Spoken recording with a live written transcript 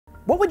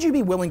What would you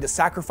be willing to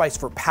sacrifice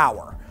for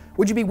power?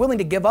 Would you be willing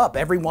to give up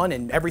everyone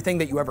and everything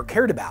that you ever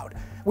cared about?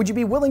 Would you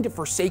be willing to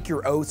forsake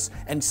your oaths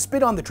and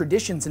spit on the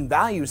traditions and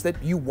values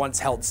that you once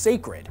held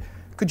sacred?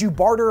 Could you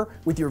barter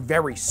with your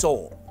very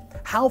soul?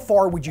 How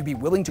far would you be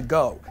willing to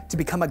go to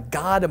become a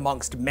god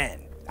amongst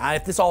men?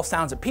 If this all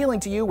sounds appealing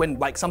to you and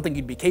like something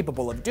you'd be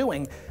capable of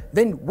doing,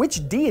 then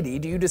which deity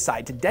do you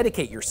decide to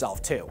dedicate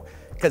yourself to?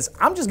 Because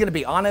I'm just gonna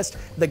be honest,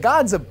 the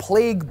gods of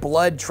plague,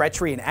 blood,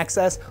 treachery, and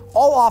excess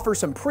all offer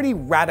some pretty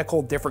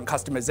radical different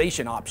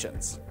customization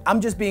options. I'm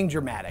just being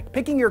dramatic.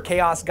 Picking your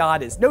chaos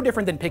god is no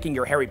different than picking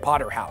your Harry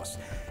Potter house.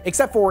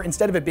 Except for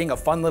instead of it being a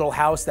fun little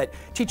house that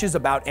teaches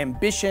about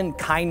ambition,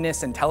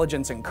 kindness,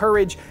 intelligence, and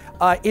courage,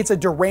 it's a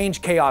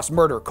deranged chaos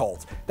murder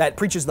cult that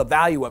preaches the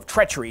value of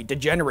treachery,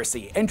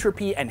 degeneracy,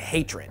 entropy, and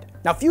hatred.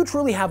 Now, few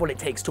truly have what it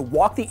takes to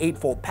walk the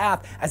eightfold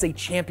path as a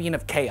champion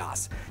of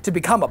chaos, to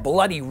become a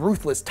bloody,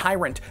 ruthless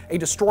tyrant, a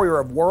destroyer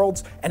of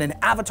worlds, and an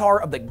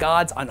avatar of the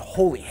gods'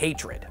 unholy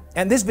hatred.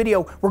 In this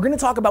video, we're going to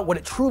talk about what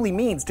it truly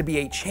means to be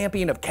a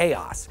champion of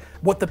chaos,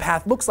 what the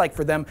path looks like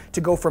for them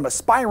to go from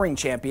aspiring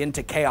champion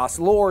to chaos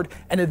lord,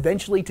 and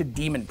eventually to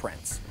demon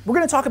prince. We're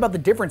going to talk about the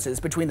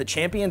differences between the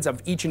champions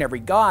of each and every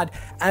god,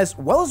 as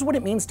well as what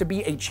it means to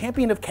be a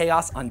champion of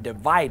chaos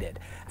undivided,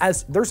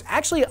 as there's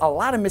actually a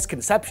lot of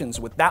misconceptions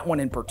with that one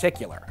in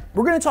particular.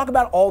 We're going to talk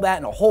about all that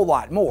and a whole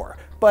lot more,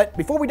 but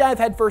before we dive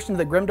headfirst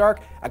into the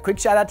grimdark, a quick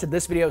shout out to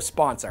this video's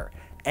sponsor,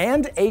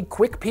 and a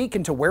quick peek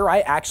into where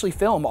I actually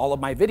film all of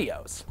my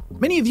videos.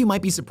 Many of you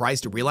might be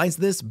surprised to realize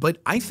this, but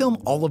I film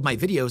all of my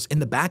videos in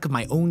the back of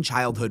my own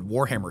childhood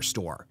Warhammer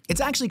store.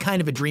 It's actually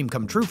kind of a dream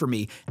come true for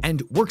me,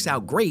 and works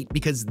out great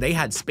because they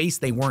had space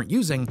they weren't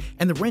using,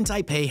 and the rent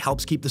I pay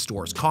helps keep the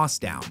store's costs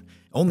down.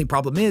 Only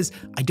problem is,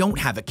 I don't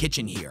have a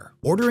kitchen here.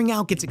 Ordering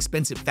out gets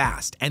expensive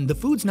fast, and the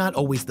food's not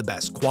always the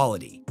best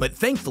quality. But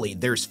thankfully,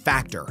 there's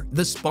Factor,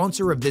 the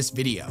sponsor of this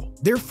video.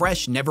 Their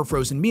fresh, never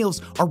frozen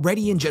meals are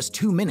ready in just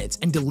 2 minutes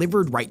and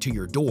delivered right to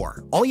your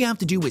door. All you have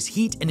to do is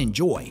heat and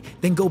enjoy,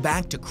 then go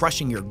back to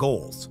crushing your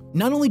goals.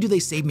 Not only do they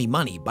save me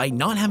money by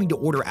not having to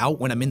order out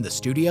when I'm in the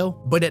studio,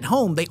 but at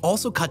home they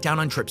also cut down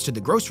on trips to the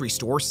grocery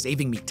store,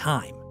 saving me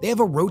time. They have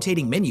a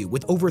rotating menu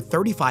with over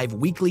 35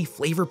 weekly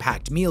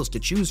flavor-packed meals to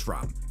choose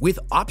from, with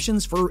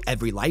options for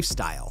every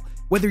lifestyle.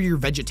 Whether you're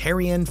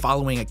vegetarian,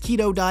 following a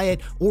keto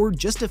diet, or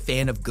just a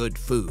fan of good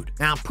food.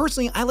 Now,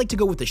 personally, I like to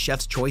go with the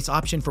chef's choice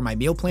option for my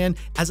meal plan,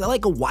 as I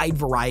like a wide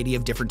variety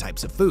of different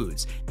types of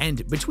foods.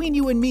 And between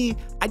you and me,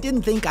 I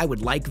didn't think I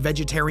would like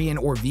vegetarian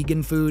or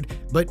vegan food,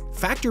 but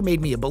Factor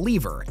made me a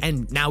believer,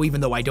 and now even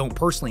though I don't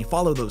personally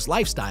follow those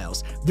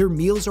lifestyles, their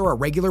meals are a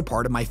regular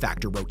part of my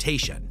Factor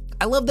rotation.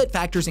 I love that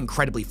Factor's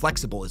incredibly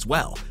flexible as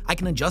well. I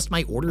can adjust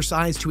my order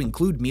size to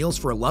include meals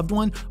for a loved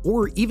one,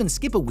 or even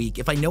skip a week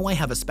if I know I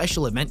have a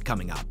special event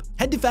coming up.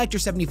 Head to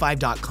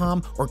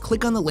Factor75.com or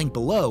click on the link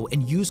below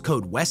and use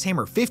code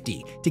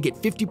Weshammer50 to get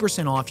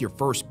 50% off your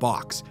first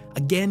box.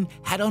 Again,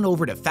 head on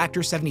over to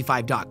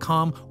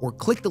Factor75.com or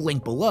click the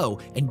link below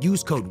and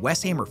use code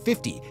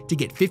Weshammer50 to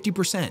get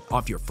 50%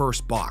 off your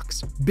first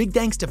box. Big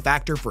thanks to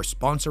Factor for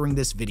sponsoring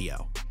this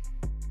video.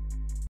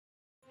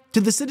 To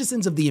the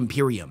citizens of the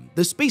Imperium,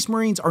 the Space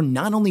Marines are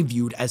not only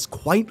viewed as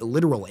quite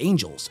literal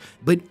angels,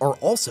 but are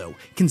also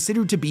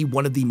considered to be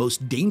one of the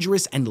most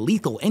dangerous and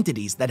lethal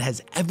entities that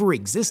has ever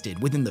existed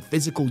within the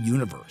physical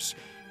universe.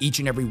 Each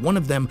and every one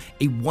of them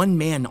a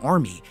one-man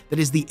army that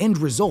is the end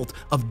result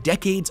of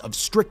decades of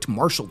strict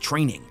martial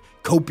training,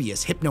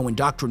 copious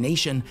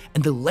hypno-indoctrination,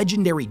 and the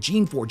legendary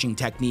gene-forging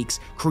techniques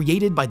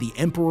created by the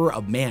Emperor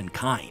of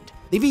Mankind.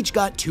 They've each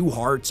got 2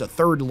 hearts, a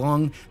 3rd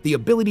lung, the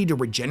ability to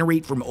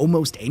regenerate from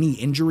almost any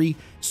injury,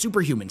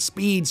 superhuman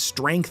speed,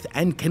 strength,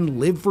 and can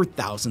live for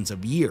thousands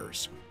of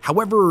years.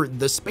 However,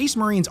 the Space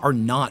Marines are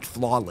not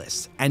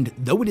flawless, and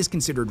though it is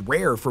considered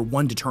rare for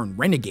one to turn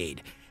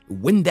renegade,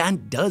 when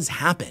that does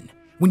happen,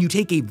 when you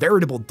take a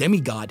veritable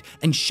demigod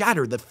and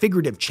shatter the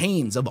figurative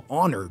chains of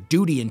honor,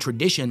 duty, and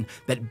tradition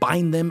that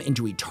bind them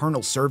into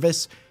eternal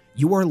service,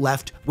 you are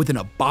left with an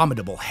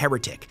abominable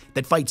heretic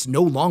that fights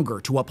no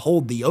longer to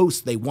uphold the oaths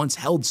they once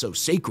held so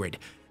sacred,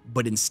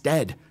 but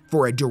instead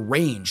for a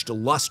deranged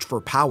lust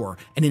for power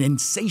and an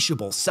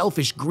insatiable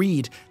selfish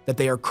greed that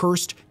they are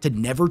cursed to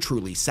never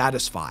truly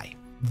satisfy.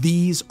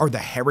 These are the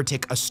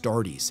heretic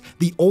Astartes,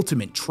 the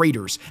ultimate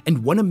traitors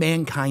and one of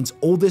mankind's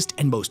oldest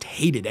and most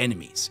hated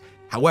enemies.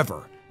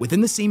 However, within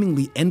the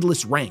seemingly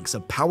endless ranks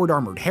of powered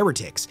armored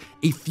heretics,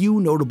 a few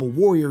notable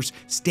warriors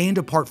stand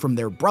apart from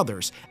their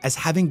brothers as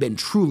having been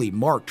truly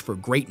marked for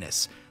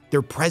greatness,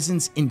 their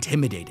presence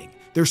intimidating,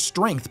 their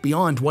strength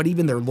beyond what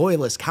even their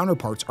loyalist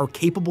counterparts are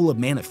capable of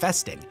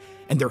manifesting,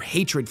 and their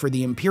hatred for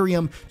the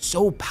Imperium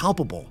so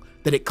palpable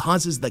that it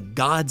causes the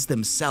gods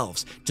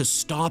themselves to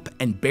stop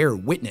and bear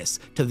witness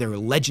to their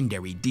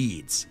legendary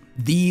deeds.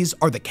 These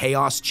are the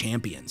Chaos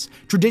Champions,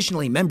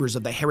 traditionally members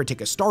of the heretic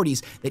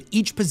Astartes that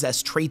each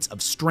possess traits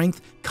of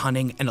strength,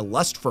 cunning, and a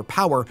lust for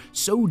power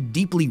so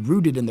deeply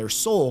rooted in their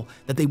soul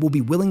that they will be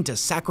willing to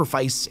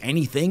sacrifice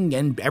anything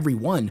and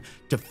everyone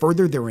to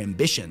further their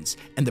ambitions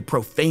and the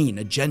profane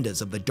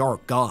agendas of the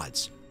dark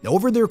gods.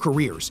 Over their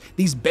careers,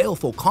 these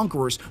baleful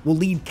conquerors will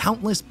lead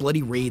countless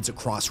bloody raids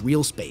across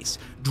real space,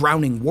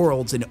 drowning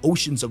worlds in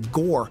oceans of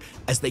gore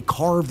as they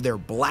carve their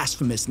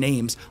blasphemous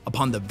names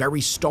upon the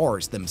very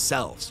stars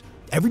themselves.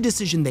 Every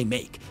decision they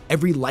make,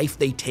 every life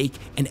they take,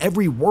 and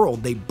every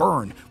world they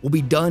burn will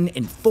be done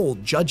in full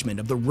judgment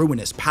of the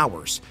ruinous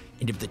powers,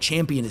 and if the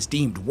champion is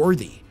deemed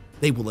worthy,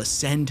 they will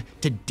ascend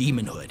to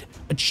demonhood,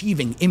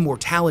 achieving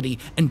immortality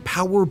and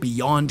power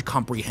beyond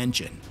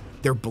comprehension,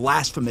 their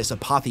blasphemous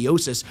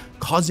apotheosis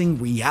causing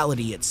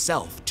reality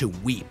itself to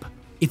weep.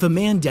 If a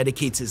man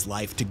dedicates his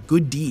life to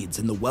good deeds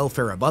and the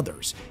welfare of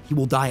others, he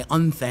will die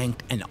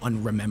unthanked and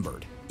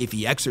unremembered. If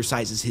he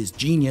exercises his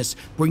genius,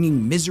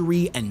 bringing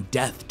misery and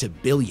death to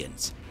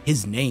billions,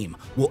 his name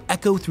will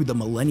echo through the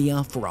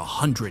millennia for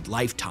 100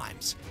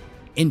 lifetimes.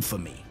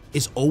 Infamy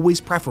is always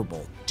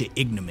preferable to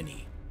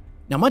ignominy.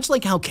 Now, much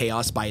like how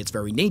chaos by its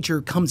very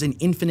nature comes in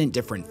infinite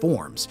different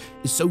forms,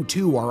 so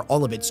too are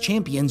all of its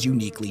champions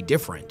uniquely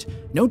different.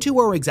 No two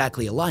are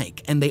exactly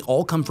alike, and they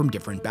all come from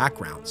different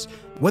backgrounds.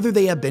 Whether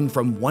they have been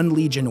from one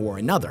legion or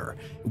another,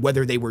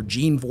 whether they were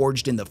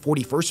gene-forged in the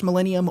 41st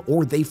millennium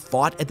or they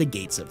fought at the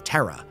gates of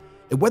Terra,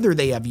 whether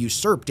they have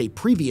usurped a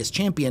previous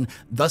champion,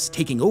 thus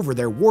taking over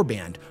their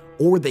warband,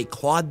 or they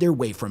clawed their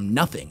way from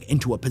nothing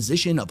into a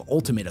position of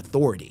ultimate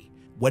authority.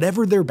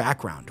 Whatever their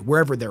background,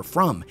 wherever they're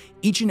from,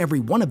 each and every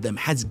one of them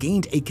has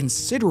gained a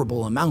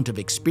considerable amount of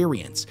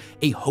experience,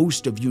 a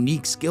host of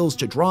unique skills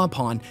to draw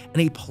upon,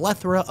 and a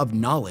plethora of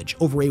knowledge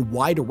over a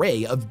wide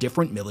array of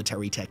different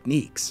military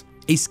techniques.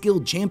 A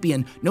skilled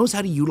champion knows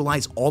how to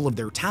utilize all of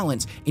their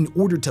talents in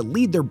order to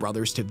lead their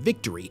brothers to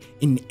victory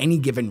in any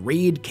given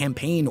raid,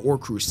 campaign, or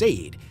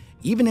crusade,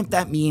 even if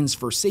that means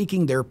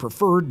forsaking their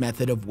preferred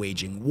method of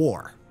waging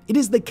war. It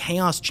is the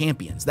Chaos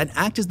Champions that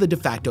act as the de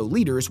facto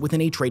leaders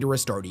within a Traitor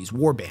Astartes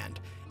warband,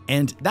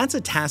 and that's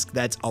a task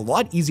that's a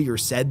lot easier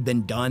said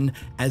than done,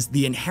 as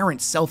the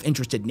inherent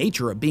self-interested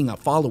nature of being a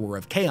follower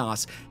of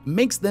Chaos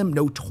makes them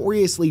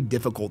notoriously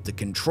difficult to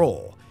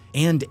control,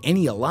 and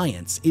any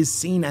alliance is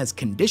seen as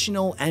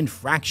conditional and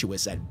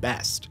fractious at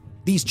best.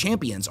 These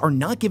champions are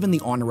not given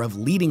the honor of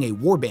leading a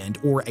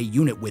warband or a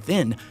unit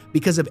within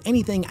because of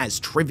anything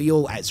as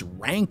trivial as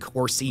rank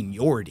or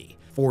seniority,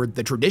 for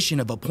the tradition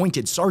of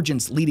appointed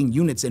sergeants leading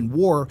units in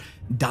war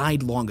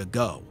died long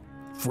ago.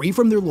 Free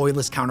from their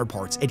loyalist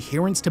counterparts'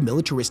 adherence to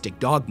militaristic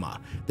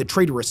dogma, the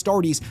Traitor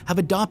Astartes have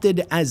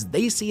adopted, as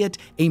they see it,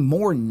 a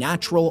more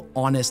natural,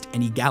 honest,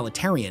 and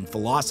egalitarian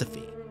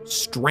philosophy.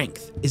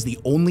 Strength is the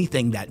only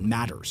thing that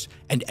matters,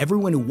 and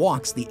everyone who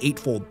walks the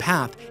Eightfold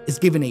Path is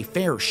given a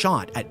fair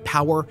shot at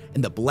power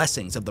and the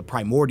blessings of the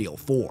Primordial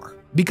Four.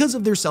 Because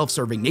of their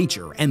self-serving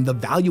nature and the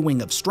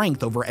valuing of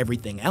strength over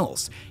everything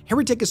else,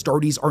 Heretic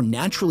Astartes are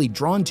naturally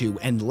drawn to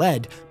and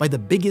led by the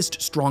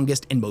biggest,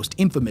 strongest, and most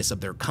infamous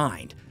of their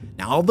kind.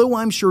 Now, although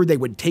I'm sure they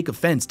would take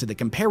offense to the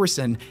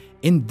comparison,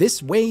 in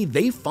this way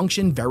they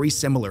function very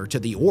similar to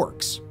the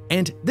Orcs.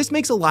 And this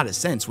makes a lot of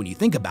sense when you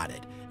think about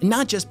it.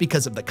 Not just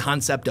because of the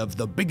concept of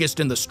the biggest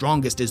and the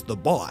strongest is the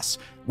boss,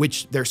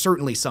 which there's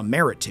certainly some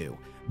merit to,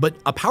 but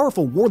a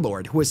powerful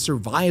warlord who has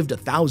survived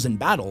 1,000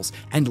 battles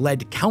and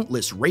led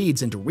countless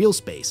raids into real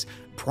space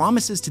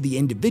promises to the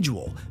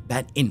individual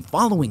that in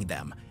following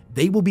them,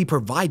 they will be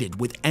provided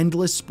with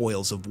endless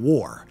spoils of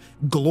war,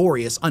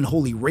 glorious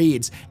unholy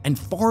raids, and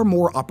far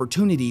more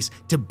opportunities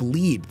to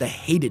bleed the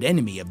hated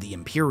enemy of the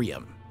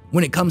Imperium.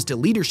 When it comes to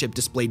leadership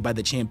displayed by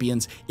the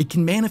champions, it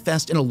can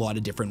manifest in a lot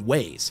of different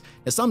ways.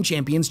 Now, some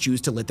champions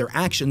choose to let their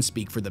actions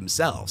speak for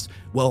themselves,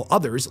 while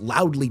others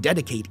loudly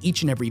dedicate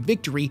each and every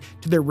victory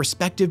to their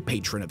respective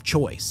patron of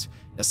choice.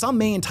 Now, some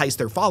may entice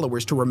their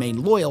followers to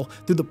remain loyal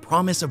through the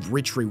promise of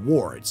rich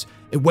rewards,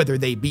 whether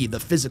they be the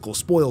physical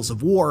spoils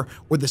of war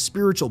or the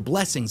spiritual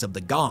blessings of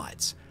the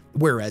gods,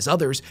 whereas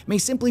others may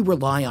simply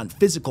rely on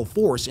physical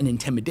force and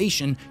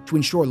intimidation to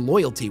ensure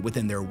loyalty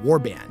within their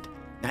warband.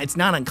 Now, it's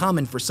not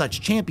uncommon for such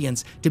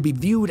champions to be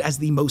viewed as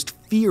the most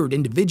feared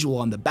individual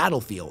on the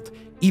battlefield,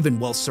 even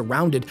while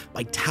surrounded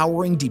by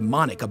towering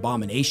demonic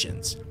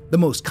abominations. The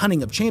most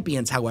cunning of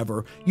champions,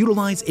 however,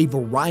 utilize a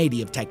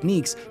variety of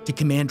techniques to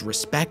command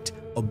respect,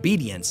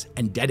 obedience,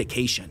 and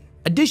dedication.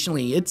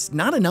 Additionally, it's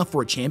not enough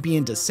for a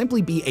champion to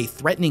simply be a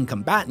threatening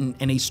combatant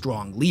and a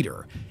strong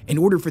leader. In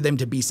order for them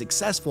to be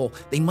successful,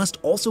 they must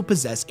also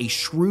possess a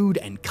shrewd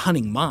and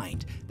cunning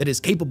mind that is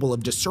capable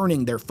of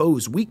discerning their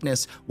foe's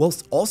weakness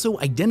whilst also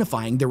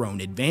identifying their own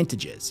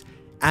advantages.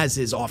 As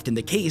is often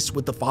the case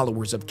with the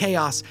followers of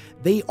Chaos,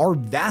 they are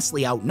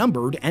vastly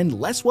outnumbered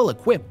and less well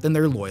equipped than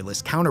their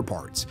loyalist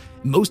counterparts,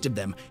 most of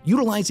them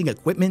utilizing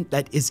equipment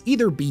that is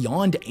either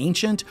beyond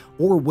ancient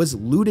or was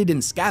looted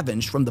and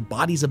scavenged from the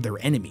bodies of their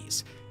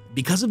enemies.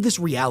 Because of this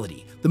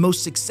reality, the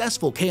most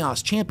successful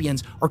Chaos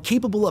champions are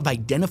capable of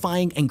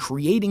identifying and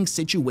creating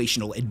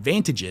situational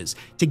advantages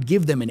to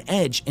give them an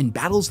edge in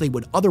battles they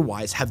would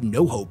otherwise have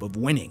no hope of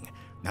winning.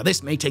 Now,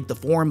 this may take the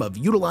form of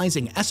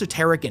utilizing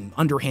esoteric and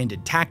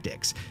underhanded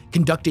tactics,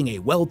 conducting a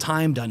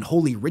well-timed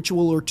unholy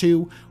ritual or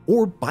two,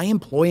 or by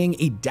employing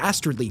a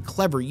dastardly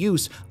clever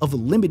use of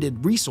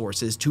limited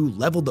resources to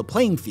level the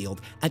playing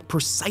field at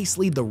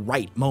precisely the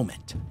right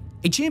moment.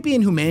 A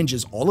champion who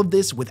manages all of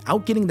this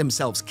without getting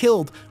themselves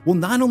killed will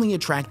not only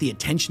attract the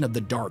attention of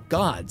the Dark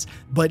Gods,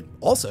 but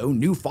also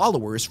new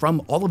followers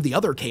from all of the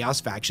other Chaos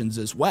factions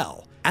as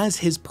well. As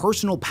his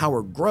personal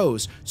power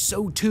grows,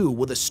 so too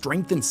will the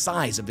strength and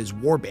size of his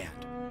warband.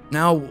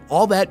 Now,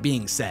 all that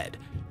being said,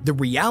 the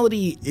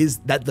reality is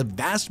that the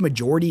vast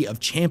majority of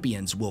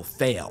champions will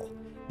fail.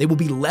 They will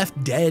be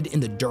left dead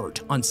in the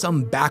dirt on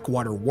some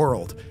backwater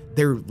world,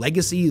 their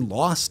legacy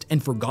lost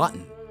and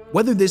forgotten.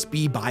 Whether this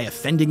be by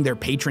offending their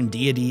patron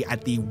deity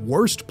at the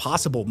worst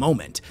possible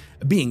moment,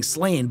 being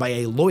slain by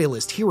a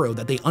loyalist hero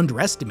that they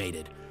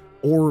underestimated,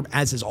 or,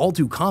 as is all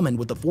too common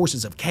with the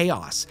forces of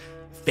chaos,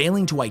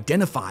 failing to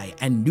identify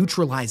and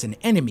neutralize an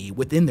enemy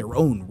within their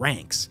own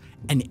ranks,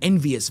 an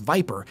envious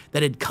viper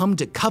that had come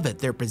to covet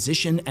their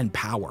position and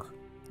power.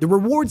 The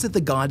rewards that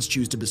the gods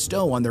choose to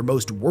bestow on their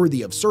most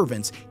worthy of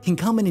servants can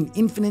come in an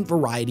infinite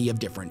variety of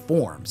different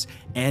forms,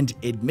 and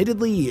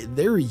admittedly,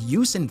 their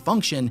use and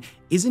function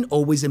isn't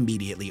always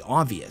immediately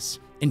obvious.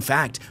 In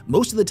fact,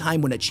 most of the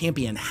time when a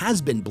champion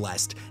has been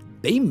blessed,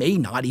 they may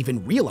not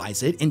even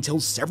realize it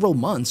until several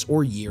months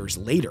or years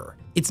later.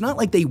 It's not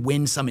like they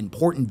win some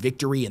important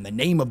victory in the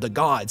name of the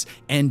gods,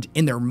 and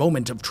in their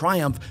moment of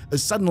triumph,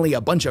 suddenly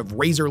a bunch of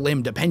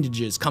razor-limbed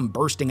appendages come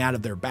bursting out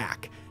of their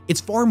back. It's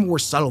far more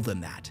subtle than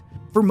that.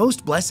 For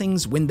most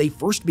blessings, when they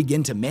first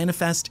begin to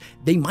manifest,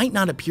 they might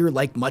not appear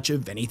like much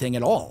of anything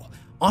at all,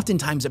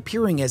 oftentimes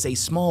appearing as a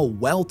small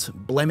welt,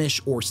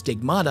 blemish, or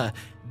stigmata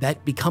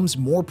that becomes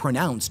more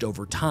pronounced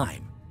over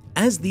time.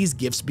 As these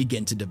gifts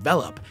begin to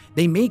develop,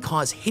 they may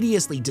cause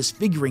hideously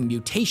disfiguring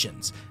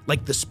mutations,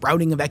 like the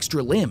sprouting of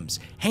extra limbs,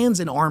 hands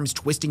and arms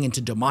twisting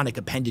into demonic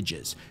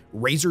appendages,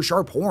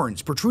 razor-sharp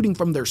horns protruding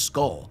from their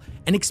skull,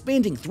 an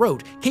expanding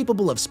throat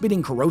capable of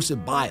spitting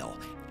corrosive bile,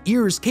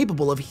 ears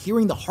capable of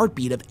hearing the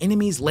heartbeat of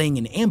enemies laying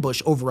in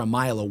ambush over a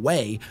mile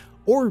away,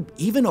 or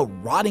even a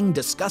rotting,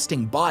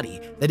 disgusting body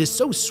that is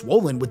so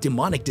swollen with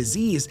demonic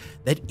disease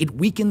that it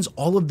weakens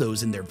all of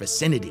those in their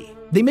vicinity.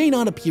 They may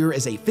not appear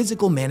as a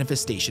physical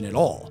manifestation at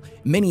all,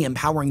 many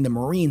empowering the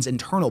Marine's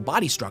internal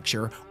body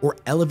structure or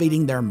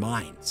elevating their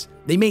minds.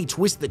 They may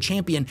twist the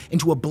champion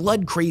into a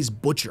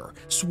blood-crazed butcher,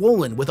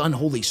 swollen with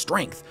unholy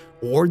strength,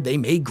 or they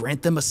may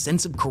grant them a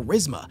sense of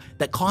charisma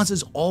that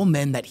causes all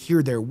men that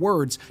hear their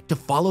words to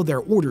follow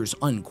their orders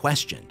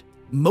unquestioned.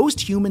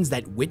 Most humans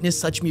that witness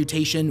such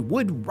mutation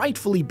would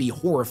rightfully be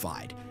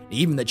horrified.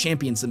 Even the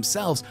champions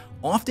themselves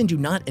often do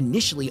not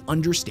initially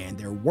understand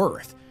their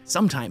worth,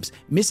 sometimes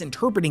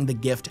misinterpreting the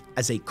gift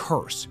as a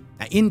curse.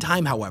 In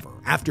time, however,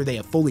 after they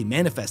have fully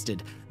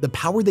manifested, the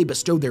power they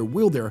bestow their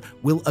wielder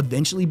will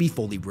eventually be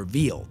fully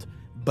revealed.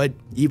 But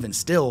even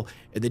still,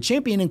 the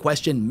champion in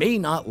question may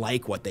not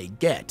like what they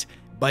get.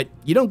 But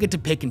you don't get to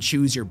pick and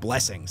choose your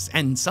blessings,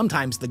 and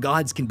sometimes the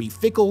gods can be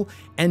fickle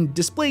and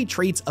display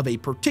traits of a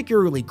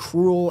particularly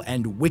cruel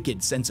and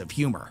wicked sense of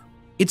humor.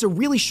 It's a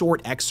really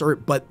short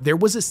excerpt, but there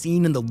was a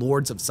scene in the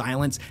Lords of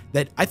Silence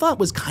that I thought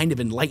was kind of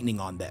enlightening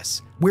on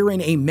this,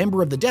 wherein a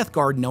member of the Death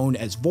Guard known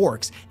as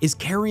Vorks is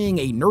carrying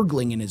a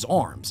Nurgling in his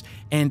arms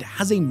and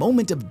has a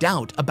moment of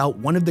doubt about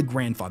one of the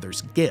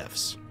grandfather's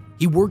gifts.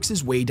 He works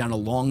his way down a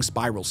long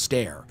spiral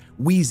stair,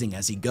 wheezing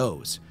as he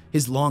goes.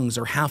 His lungs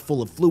are half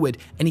full of fluid,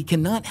 and he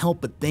cannot help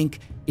but think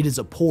it is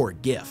a poor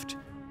gift.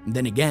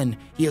 Then again,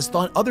 he has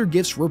thought other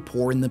gifts were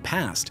poor in the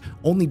past,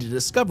 only to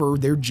discover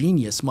their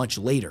genius much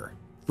later.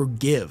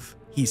 "Forgive,"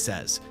 he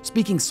says,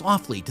 speaking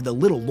softly to the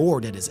little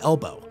lord at his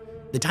elbow.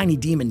 The tiny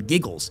demon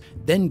giggles,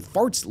 then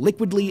farts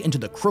liquidly into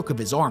the crook of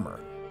his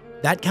armor.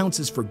 That counts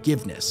as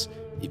forgiveness.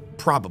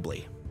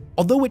 Probably.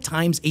 Although at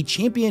times a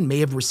champion may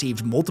have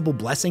received multiple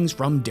blessings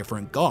from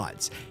different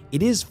gods,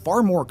 it is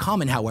far more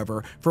common,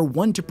 however, for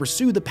one to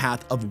pursue the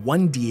path of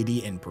one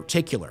deity in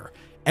particular,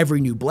 every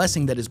new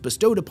blessing that is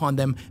bestowed upon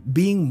them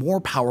being more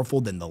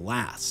powerful than the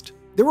last.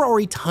 There are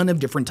a ton of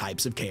different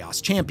types of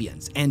Chaos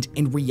champions, and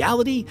in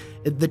reality,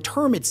 the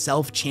term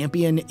itself,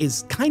 champion,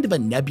 is kind of a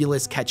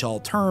nebulous catch-all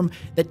term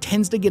that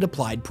tends to get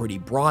applied pretty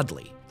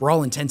broadly. For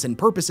all intents and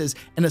purposes,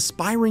 an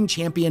aspiring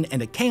champion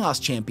and a Chaos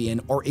champion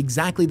are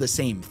exactly the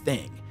same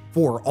thing.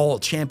 For all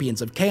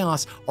champions of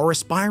Chaos are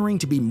aspiring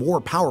to be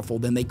more powerful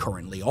than they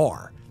currently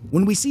are.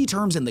 When we see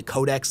terms in the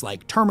Codex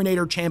like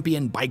Terminator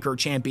Champion, Biker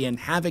Champion,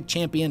 Havoc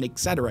Champion,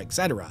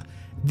 etc.,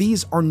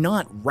 these are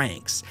not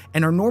ranks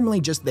and are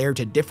normally just there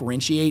to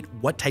differentiate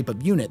what type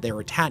of unit they're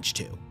attached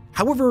to.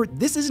 However,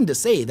 this isn't to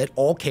say that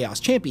all Chaos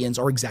Champions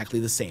are exactly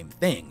the same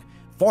thing.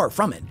 Far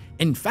from it.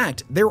 In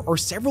fact, there are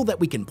several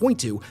that we can point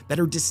to that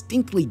are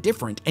distinctly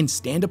different and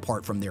stand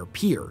apart from their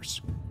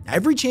peers.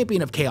 Every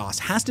champion of Chaos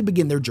has to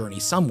begin their journey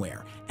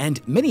somewhere,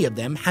 and many of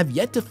them have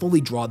yet to fully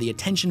draw the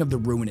attention of the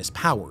ruinous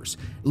powers,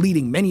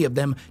 leading many of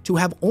them to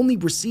have only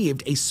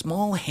received a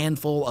small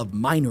handful of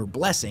minor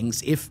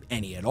blessings, if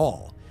any at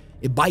all.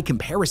 By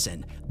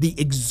comparison, the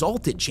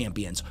Exalted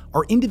Champions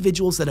are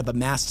individuals that have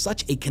amassed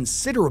such a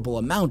considerable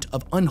amount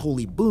of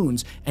unholy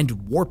boons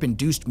and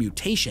warp-induced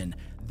mutation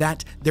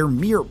that their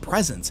mere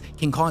presence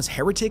can cause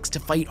heretics to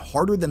fight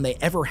harder than they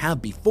ever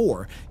have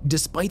before,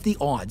 despite the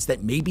odds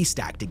that may be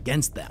stacked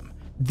against them.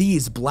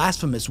 These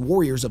blasphemous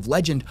warriors of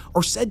legend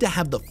are said to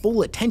have the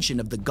full attention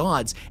of the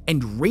gods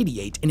and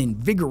radiate an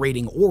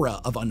invigorating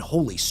aura of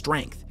unholy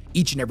strength,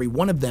 each and every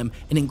one of them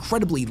an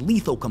incredibly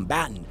lethal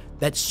combatant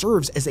that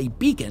serves as a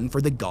beacon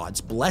for the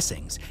gods'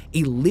 blessings,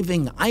 a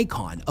living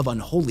icon of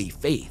unholy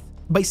faith.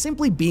 By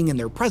simply being in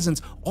their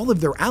presence, all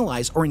of their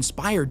allies are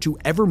inspired to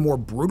ever more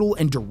brutal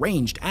and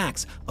deranged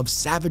acts of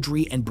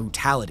savagery and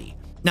brutality.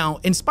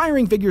 Now,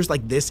 inspiring figures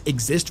like this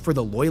exist for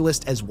the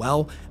loyalist as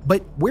well,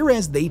 but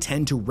whereas they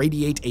tend to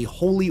radiate a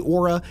holy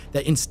aura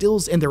that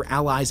instills in their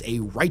allies a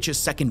righteous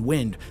second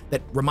wind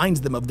that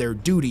reminds them of their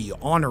duty,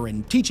 honor,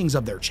 and teachings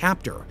of their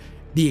chapter,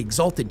 the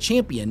Exalted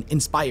Champion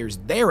inspires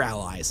their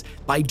allies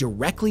by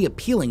directly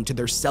appealing to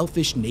their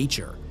selfish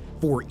nature.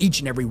 For each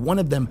and every one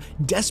of them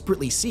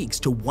desperately seeks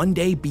to one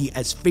day be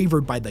as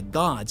favored by the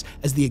gods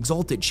as the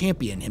Exalted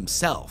Champion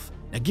himself.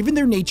 Now, given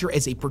their nature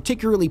as a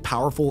particularly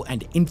powerful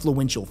and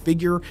influential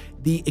figure,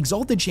 the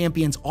Exalted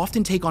Champions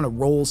often take on a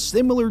role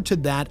similar to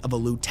that of a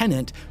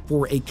lieutenant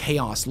for a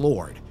Chaos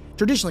Lord.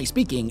 Traditionally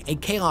speaking, a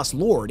Chaos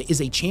Lord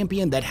is a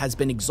champion that has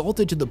been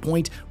exalted to the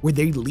point where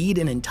they lead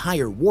an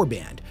entire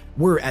warband,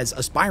 whereas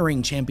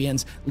aspiring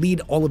champions lead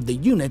all of the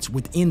units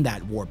within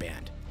that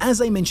warband. As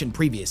I mentioned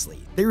previously,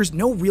 there is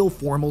no real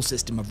formal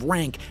system of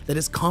rank that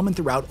is common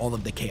throughout all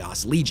of the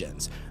Chaos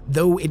Legions,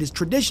 though it is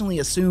traditionally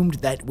assumed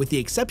that with the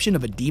exception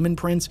of a Demon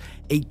Prince,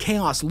 a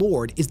Chaos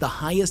Lord is the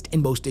highest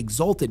and most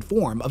exalted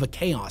form of a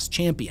Chaos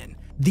Champion.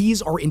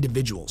 These are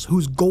individuals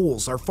whose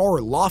goals are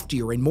far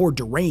loftier and more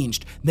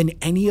deranged than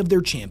any of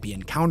their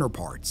champion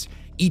counterparts.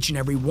 Each and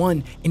every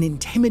one an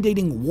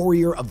intimidating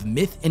warrior of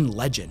myth and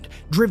legend,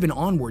 driven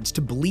onwards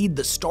to bleed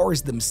the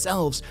stars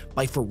themselves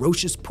by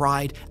ferocious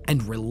pride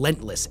and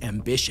relentless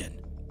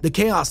ambition. The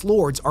Chaos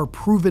Lords are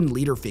proven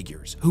leader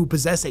figures who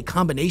possess a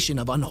combination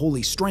of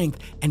unholy strength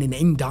and an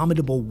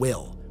indomitable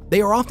will.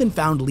 They are often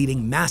found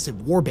leading massive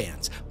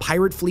warbands,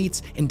 pirate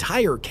fleets,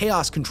 entire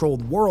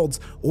chaos-controlled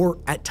worlds, or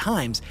at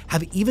times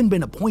have even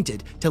been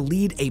appointed to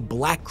lead a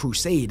black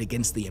crusade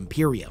against the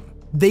Imperium.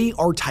 They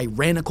are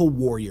tyrannical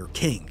warrior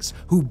kings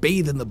who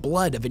bathe in the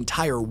blood of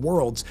entire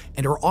worlds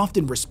and are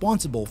often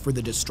responsible for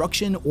the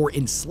destruction or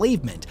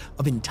enslavement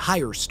of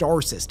entire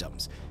star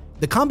systems.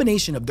 The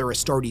combination of their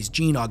Astartes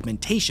gene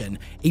augmentation,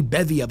 a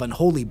bevy of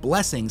unholy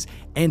blessings,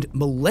 and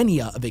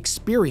millennia of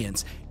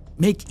experience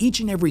make each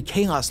and every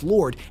Chaos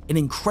Lord an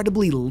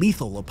incredibly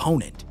lethal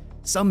opponent.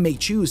 Some may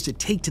choose to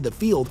take to the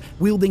field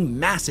wielding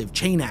massive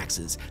chain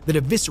axes that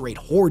eviscerate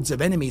hordes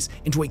of enemies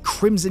into a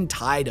crimson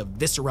tide of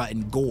viscera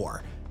and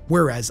gore,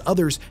 whereas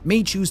others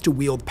may choose to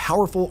wield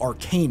powerful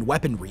arcane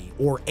weaponry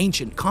or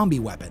ancient combi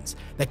weapons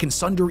that can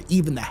sunder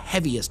even the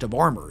heaviest of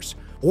armors.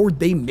 Or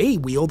they may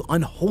wield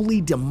unholy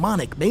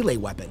demonic melee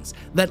weapons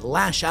that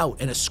lash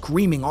out in a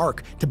screaming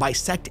arc to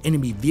bisect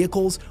enemy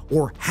vehicles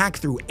or hack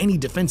through any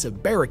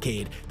defensive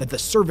barricade that the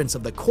servants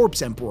of the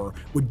Corpse Emperor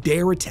would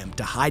dare attempt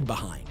to hide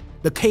behind.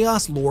 The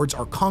Chaos Lords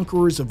are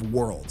conquerors of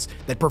worlds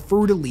that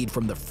prefer to lead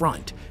from the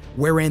front,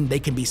 wherein they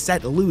can be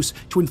set loose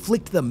to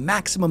inflict the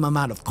maximum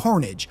amount of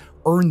carnage,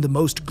 earn the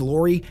most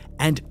glory,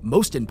 and,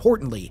 most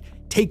importantly,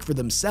 take for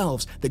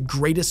themselves the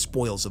greatest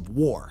spoils of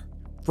war.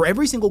 For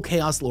every single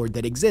Chaos Lord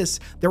that exists,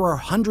 there are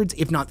hundreds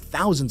if not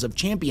thousands of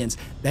champions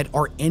that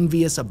are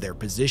envious of their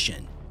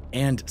position,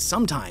 and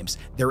sometimes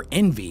their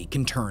envy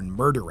can turn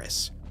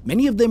murderous.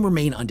 Many of them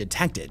remain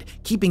undetected,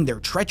 keeping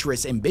their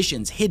treacherous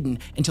ambitions hidden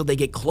until they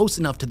get close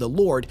enough to the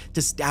Lord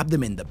to stab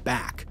them in the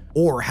back,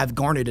 or have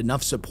garnered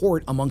enough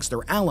support amongst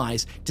their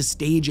allies to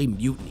stage a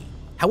mutiny.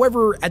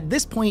 However, at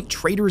this point,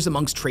 traitors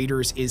amongst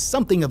traitors is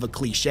something of a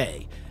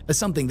cliche,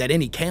 something that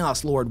any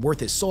Chaos Lord worth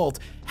his salt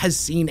has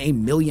seen a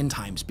million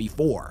times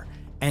before,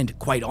 and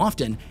quite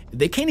often,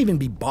 they can't even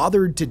be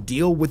bothered to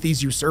deal with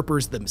these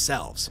usurpers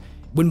themselves.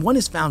 When one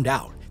is found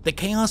out, the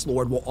Chaos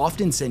Lord will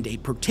often send a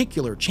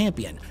particular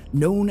champion,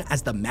 known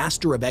as the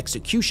Master of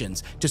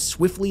Executions, to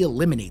swiftly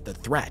eliminate the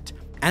threat.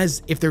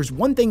 As if there's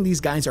one thing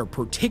these guys are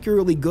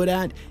particularly good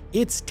at,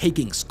 it's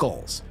taking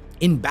skulls.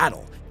 In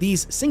battle,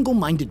 these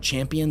single-minded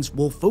champions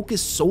will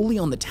focus solely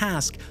on the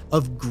task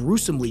of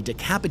gruesomely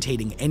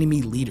decapitating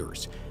enemy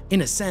leaders.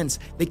 In a sense,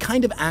 they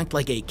kind of act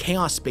like a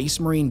Chaos Space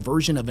Marine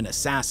version of an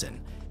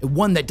assassin,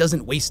 one that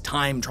doesn't waste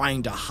time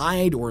trying to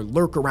hide or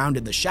lurk around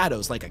in the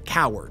shadows like a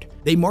coward.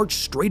 They march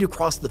straight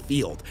across the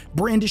field,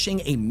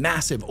 brandishing a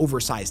massive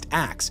oversized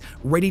axe,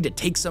 ready to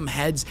take some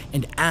heads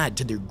and add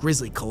to their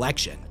grisly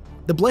collection.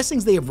 The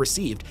blessings they have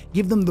received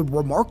give them the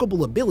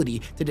remarkable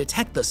ability to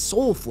detect the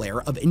soul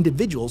flare of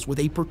individuals with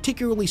a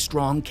particularly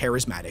strong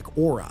charismatic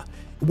aura,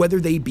 whether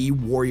they be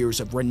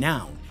warriors of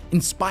renown,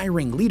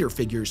 inspiring leader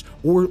figures,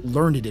 or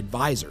learned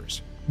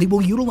advisors. They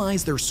will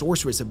utilize their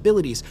sorceress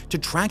abilities to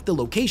track the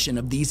location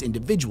of these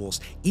individuals,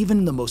 even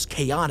in the most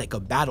chaotic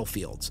of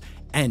battlefields,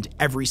 and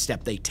every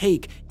step they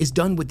take is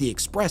done with the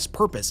express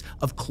purpose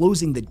of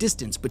closing the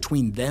distance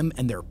between them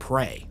and their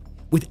prey.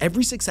 With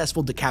every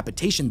successful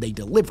decapitation they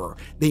deliver,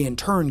 they in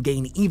turn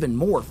gain even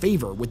more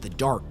favor with the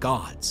dark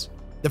gods.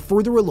 The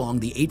further along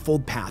the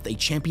eightfold path a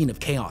champion of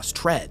chaos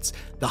treads,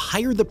 the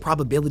higher the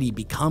probability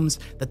becomes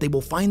that they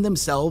will find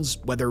themselves,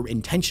 whether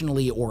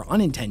intentionally or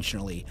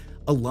unintentionally,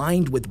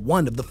 aligned with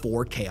one of the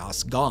four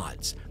chaos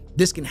gods.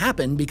 This can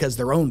happen because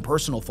their own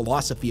personal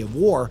philosophy of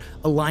war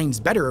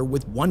aligns better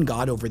with one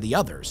god over the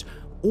others,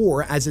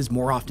 or, as is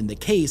more often the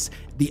case,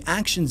 the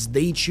actions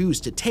they choose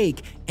to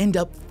take end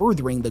up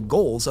furthering the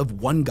goals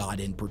of one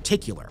god in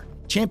particular.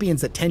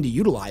 Champions that tend to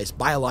utilize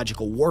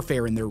biological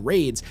warfare in their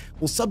raids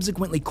will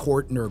subsequently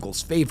court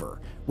Nurgle's favor,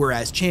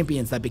 whereas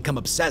champions that become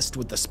obsessed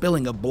with the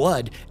spilling of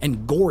blood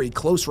and gory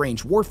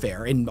close-range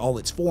warfare in all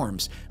its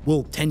forms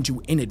will tend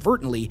to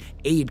inadvertently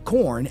aid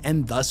Khorne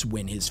and thus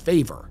win his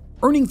favor.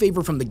 Earning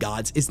favor from the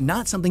gods is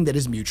not something that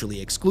is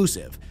mutually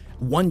exclusive.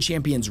 One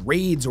champion's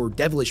raids or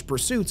devilish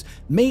pursuits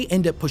may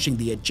end up pushing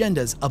the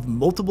agendas of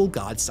multiple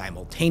gods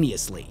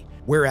simultaneously.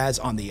 Whereas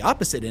on the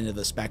opposite end of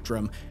the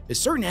spectrum,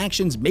 certain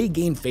actions may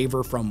gain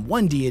favor from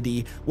one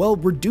deity while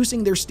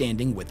reducing their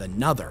standing with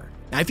another.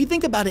 Now, if you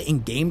think about it in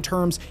game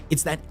terms,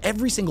 it's that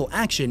every single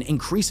action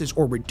increases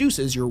or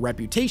reduces your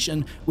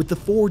reputation with the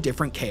four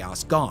different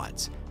chaos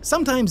gods.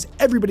 Sometimes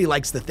everybody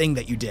likes the thing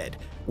that you did,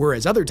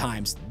 whereas other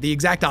times the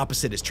exact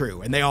opposite is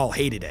true and they all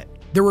hated it.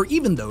 There are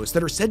even those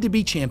that are said to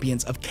be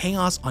champions of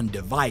Chaos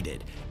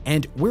Undivided,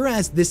 and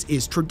whereas this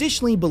is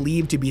traditionally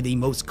believed to be the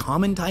most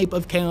common type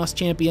of Chaos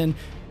champion,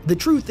 the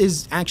truth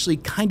is actually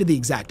kind of the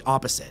exact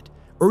opposite.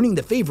 Earning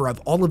the favor of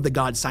all of the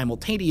gods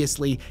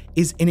simultaneously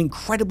is an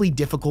incredibly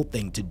difficult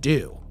thing to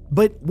do.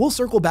 But we'll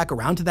circle back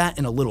around to that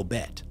in a little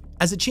bit.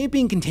 As a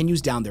champion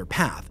continues down their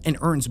path and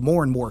earns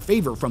more and more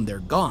favor from their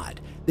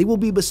god, they will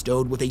be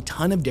bestowed with a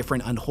ton of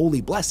different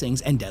unholy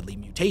blessings and deadly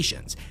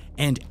mutations,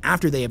 and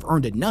after they have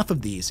earned enough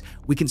of these,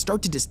 we can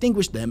start to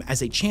distinguish them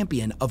as a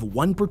champion of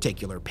one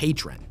particular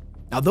patron.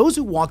 Now, those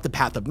who walk the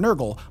path of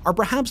Nurgle are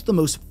perhaps the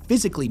most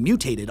physically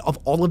mutated of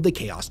all of the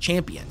Chaos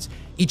champions.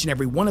 Each and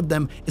every one of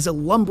them is a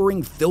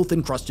lumbering,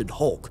 filth-encrusted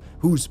hulk,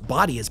 whose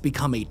body has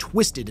become a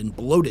twisted and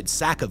bloated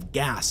sack of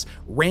gas,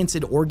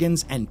 rancid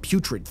organs, and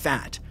putrid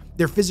fat,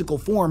 their physical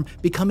form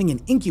becoming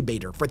an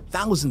incubator for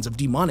thousands of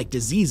demonic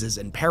diseases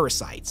and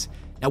parasites.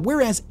 Now,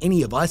 whereas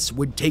any of us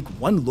would take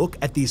one look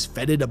at these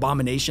fetid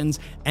abominations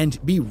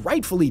and be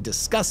rightfully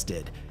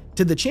disgusted,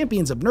 to the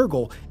champions of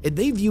Nurgle,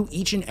 they view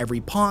each and every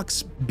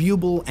pox,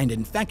 buble, and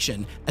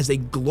infection as a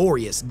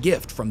glorious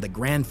gift from the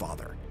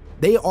grandfather.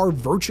 They are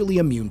virtually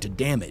immune to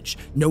damage,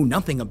 know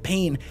nothing of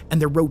pain,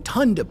 and their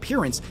rotund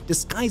appearance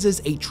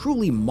disguises a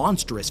truly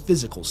monstrous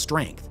physical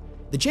strength.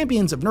 The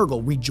champions of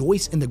Nurgle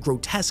rejoice in the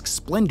grotesque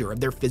splendor of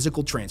their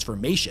physical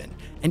transformation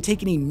and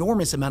take an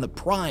enormous amount of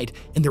pride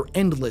in their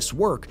endless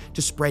work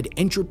to spread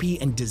entropy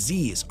and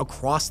disease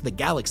across the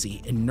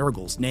galaxy in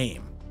Nurgle's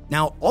name.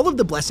 Now, all of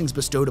the blessings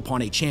bestowed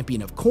upon a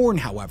champion of Khorne,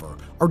 however,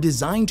 are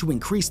designed to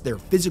increase their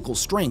physical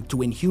strength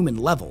to inhuman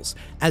levels,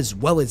 as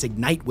well as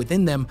ignite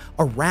within them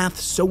a wrath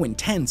so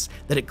intense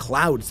that it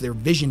clouds their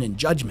vision and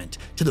judgment,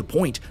 to the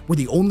point where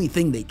the only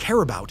thing they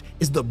care about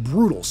is the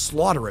brutal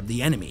slaughter of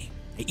the enemy.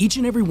 Each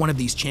and every one of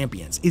these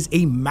champions is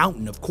a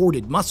mountain of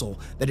corded muscle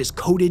that is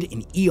coated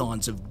in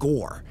eons of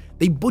gore.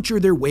 They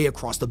butcher their way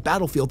across the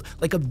battlefield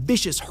like a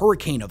vicious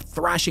hurricane of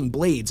thrashing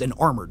blades and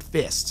armored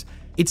fists.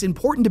 It's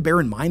important to bear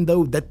in mind,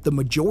 though, that the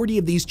majority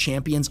of these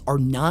champions are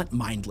not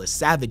mindless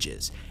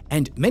savages,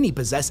 and many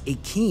possess a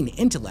keen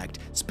intellect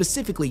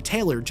specifically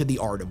tailored to the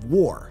art of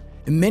war.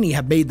 Many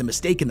have made the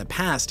mistake in the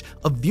past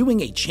of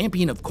viewing a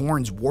champion of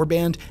Khorne's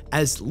warband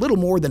as little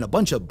more than a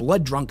bunch of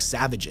blood-drunk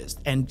savages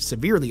and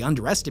severely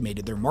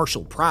underestimated their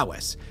martial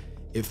prowess.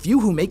 Few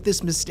who make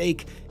this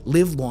mistake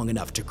live long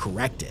enough to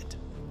correct it.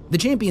 The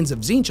champions of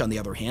Tzeentch, on the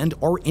other hand,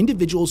 are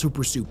individuals who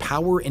pursue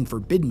power and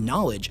forbidden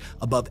knowledge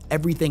above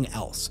everything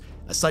else.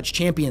 Such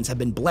champions have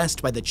been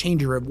blessed by the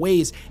Changer of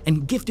Ways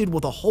and gifted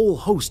with a whole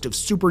host of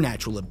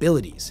supernatural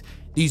abilities.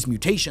 These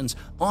mutations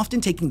often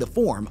taking the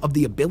form of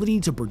the ability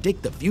to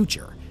predict the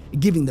future,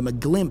 giving them a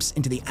glimpse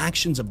into the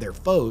actions of their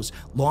foes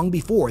long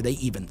before they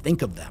even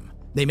think of them.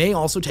 They may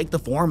also take the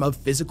form of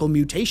physical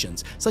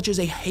mutations, such as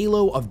a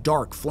halo of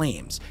dark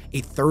flames,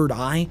 a third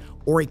eye,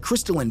 or a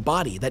crystalline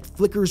body that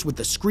flickers with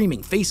the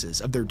screaming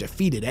faces of their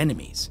defeated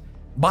enemies.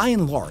 By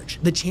and large,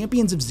 the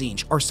champions of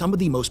Tzeentch are some of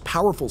the most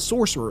powerful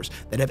sorcerers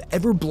that have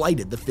ever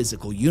blighted the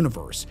physical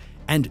universe,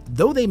 and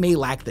though they may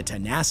lack the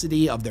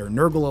tenacity of their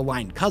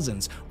Nurgle-aligned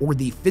cousins or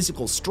the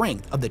physical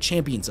strength of the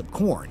champions of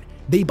Khorne,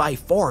 they by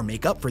far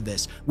make up for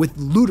this with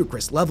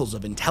ludicrous levels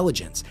of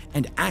intelligence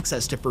and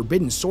access to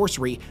forbidden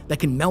sorcery that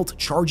can melt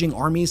charging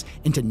armies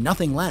into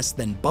nothing less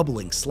than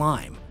bubbling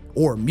slime,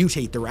 or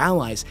mutate their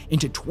allies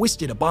into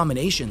twisted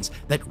abominations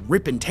that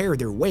rip and tear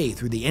their way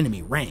through the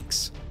enemy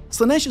ranks.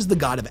 Slaanesh is the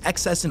god of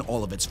excess in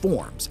all of its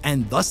forms,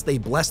 and thus they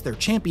bless their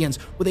champions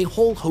with a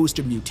whole host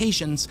of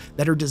mutations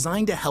that are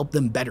designed to help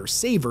them better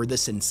savor the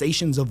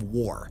sensations of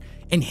war.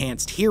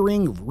 Enhanced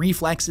hearing,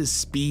 reflexes,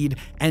 speed,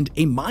 and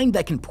a mind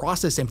that can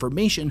process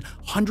information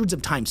hundreds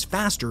of times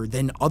faster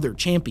than other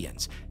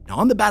champions. Now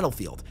on the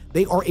battlefield,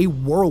 they are a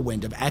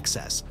whirlwind of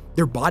excess,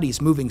 their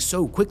bodies moving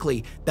so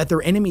quickly that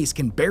their enemies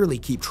can barely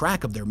keep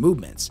track of their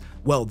movements,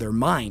 while their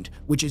mind,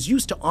 which is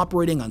used to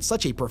operating on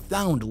such a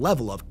profound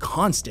level of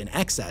constant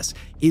excess,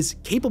 is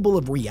capable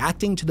of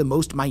reacting to the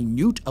most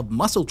minute of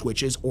muscle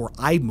twitches or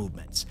eye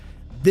movements.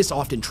 This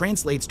often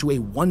translates to a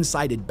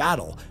one-sided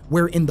battle,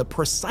 where in the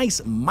precise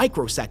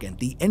microsecond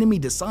the enemy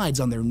decides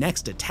on their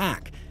next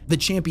attack, the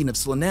champion of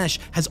Slaanesh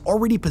has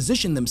already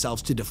positioned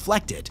themselves to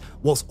deflect it,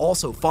 whilst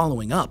also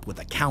following up with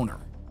a counter.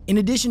 In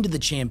addition to the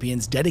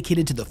champions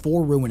dedicated to the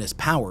 4 ruinous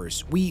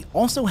powers, we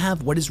also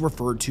have what is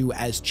referred to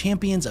as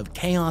champions of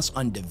Chaos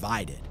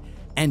Undivided.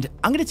 And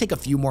I'm going to take a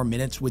few more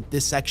minutes with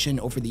this section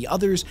over the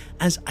others,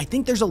 as I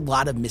think there's a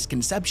lot of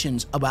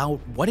misconceptions about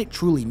what it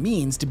truly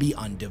means to be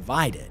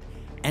undivided.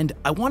 And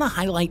I want to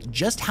highlight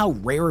just how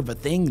rare of a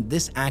thing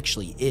this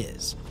actually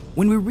is.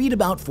 When we read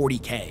about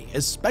 40K,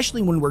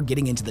 especially when we're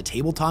getting into the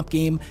tabletop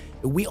game,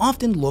 we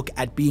often look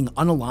at being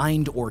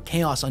unaligned or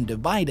Chaos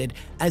Undivided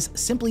as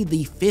simply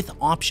the 5th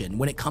option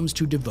when it comes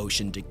to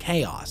devotion to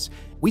chaos.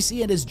 We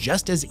see it as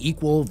just as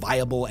equal,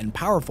 viable, and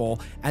powerful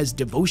as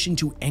devotion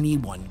to any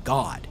one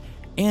god.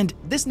 And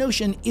this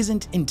notion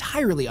isn't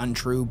entirely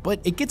untrue, but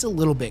it gets a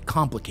little bit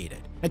complicated.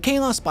 Now,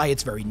 chaos by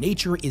its very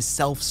nature is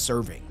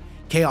self-serving.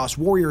 Chaos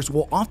warriors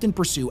will often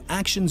pursue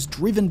actions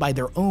driven by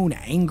their own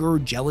anger,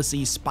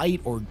 jealousy, spite,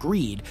 or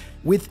greed,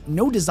 with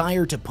no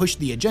desire to push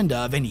the agenda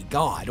of any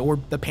god or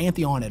the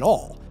pantheon at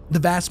all. The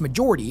vast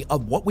majority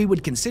of what we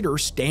would consider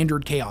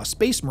standard Chaos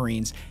Space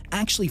Marines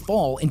actually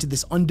fall into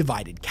this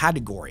undivided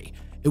category.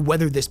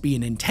 Whether this be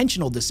an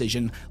intentional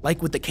decision,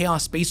 like with the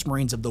Chaos Space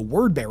Marines of the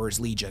Wordbearers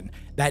Legion,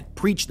 that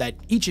preach that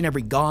each and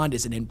every god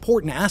is an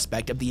important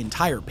aspect of the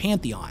entire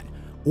pantheon,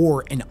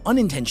 or an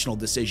unintentional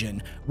decision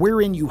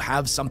wherein you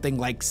have something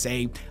like,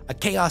 say, a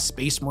Chaos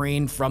Space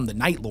Marine from the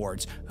Night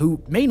Lords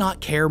who may not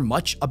care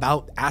much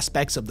about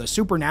aspects of the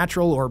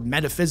supernatural or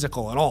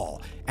metaphysical at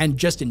all, and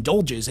just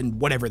indulges in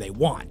whatever they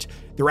want,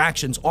 their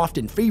actions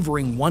often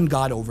favoring one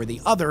god over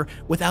the other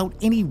without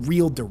any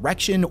real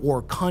direction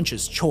or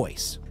conscious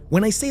choice.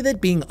 When I say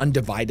that being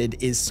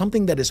undivided is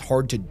something that is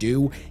hard to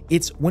do,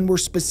 it's when we're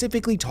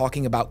specifically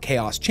talking about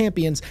Chaos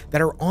champions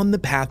that are on the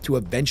path to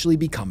eventually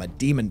become a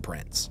Demon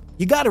Prince.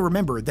 You gotta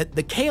remember that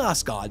the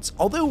Chaos gods,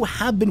 although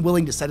have been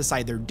willing to set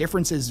aside their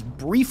differences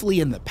briefly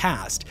in the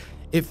past,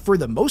 if for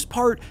the most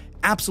part,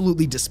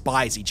 absolutely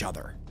despise each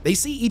other. They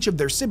see each of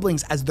their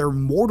siblings as their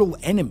mortal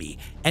enemy,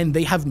 and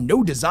they have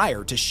no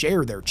desire to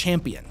share their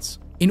champions.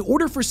 In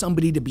order for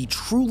somebody to be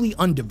truly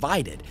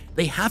undivided,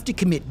 they have to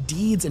commit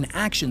deeds and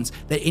actions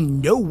that in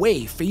no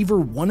way favor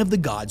one of the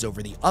gods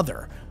over the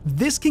other.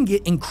 This can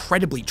get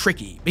incredibly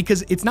tricky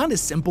because it's not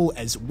as simple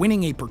as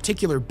winning a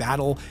particular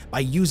battle by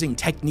using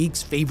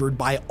techniques favored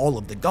by all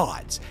of the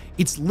gods.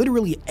 It's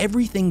literally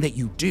everything that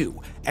you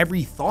do,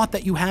 every thought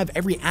that you have,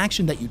 every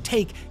action that you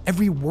take,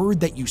 every word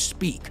that you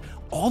speak.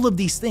 All of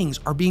these things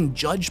are being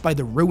judged by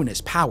the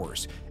ruinous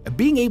powers.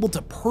 Being able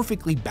to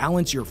perfectly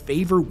balance your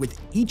favor with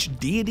each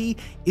deity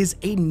is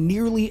a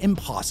nearly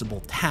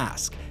impossible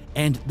task,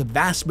 and the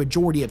vast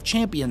majority of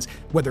champions,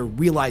 whether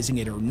realizing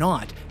it or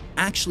not,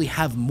 actually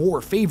have more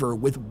favor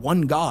with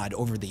one god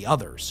over the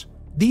others.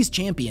 These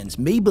champions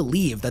may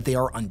believe that they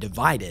are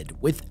undivided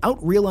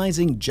without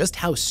realizing just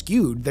how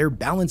skewed their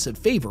balance of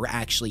favor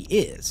actually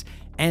is,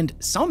 and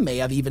some may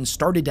have even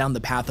started down the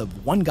path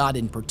of one god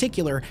in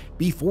particular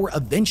before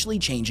eventually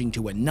changing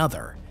to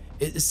another.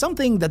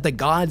 Something that the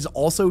gods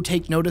also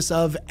take notice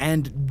of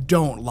and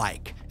don't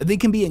like. They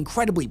can be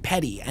incredibly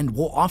petty and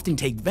will often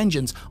take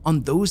vengeance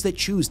on those that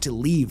choose to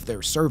leave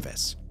their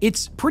service.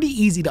 It's pretty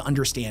easy to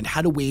understand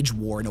how to wage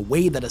war in a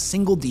way that a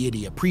single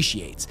deity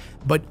appreciates,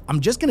 but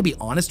I'm just gonna be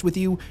honest with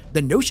you,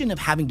 the notion of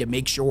having to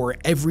make sure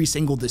every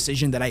single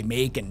decision that I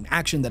make and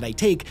action that I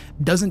take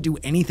doesn't do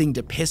anything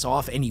to piss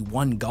off any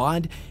one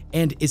god,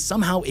 and is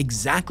somehow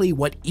exactly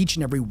what each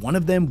and every one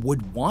of them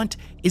would want,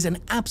 is an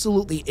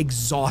absolutely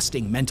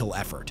exhausting mental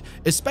effort,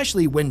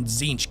 especially when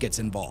Tzeentch gets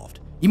involved.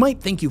 You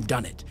might think you've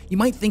done it. You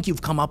might think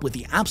you've come up with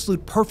the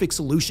absolute perfect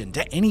solution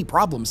to any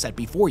problem set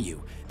before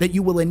you, that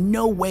you will in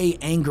no way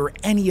anger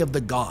any of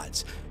the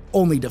gods,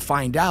 only to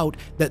find out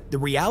that the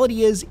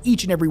reality is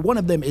each and every one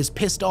of them is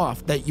pissed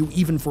off that you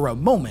even for a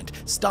moment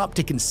stop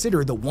to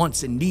consider the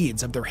wants and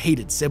needs of their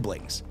hated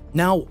siblings.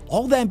 Now,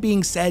 all that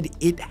being said,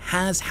 it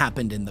has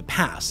happened in the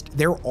past.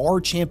 There are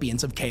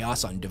champions of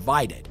Chaos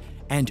Undivided,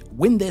 and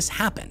when this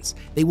happens,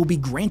 they will be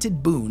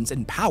granted boons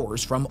and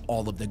powers from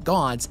all of the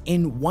gods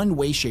in one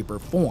way, shape, or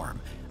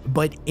form.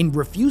 But in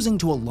refusing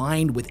to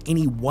align with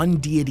any one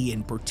deity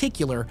in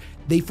particular,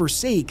 they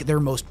forsake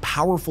their most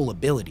powerful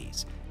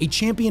abilities. A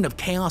champion of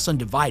Chaos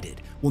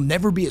Undivided will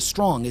never be as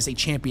strong as a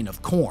champion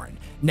of Khorne,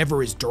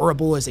 never as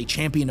durable as a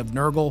champion of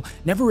Nurgle,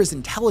 never as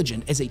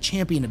intelligent as a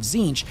champion of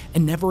Tzeentch,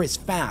 and never as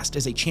fast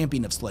as a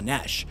champion of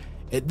Slaanesh.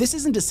 This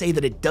isn't to say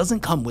that it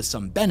doesn't come with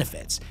some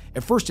benefits.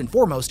 First and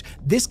foremost,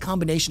 this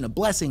combination of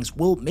blessings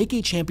will make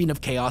a champion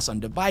of Chaos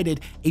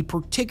Undivided a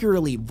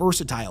particularly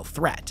versatile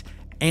threat.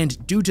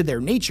 And due to their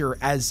nature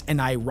as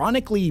an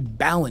ironically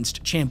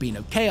balanced champion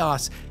of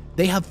Chaos,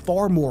 they have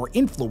far more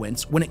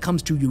influence when it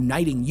comes to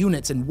uniting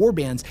units and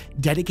warbands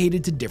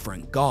dedicated to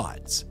different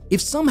gods. If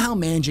somehow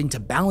managing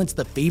to balance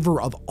the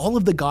favor of all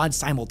of the gods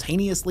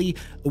simultaneously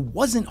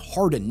wasn't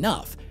hard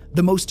enough,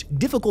 the most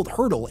difficult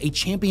hurdle a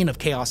champion of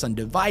Chaos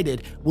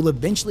Undivided will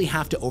eventually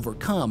have to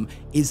overcome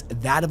is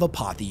that of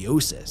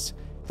apotheosis.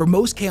 For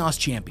most Chaos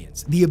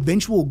champions, the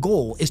eventual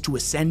goal is to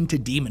ascend to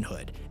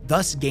demonhood,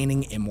 thus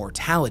gaining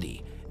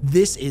immortality.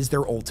 This is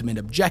their ultimate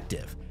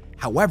objective.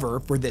 However,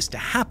 for this to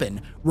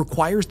happen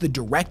requires the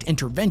direct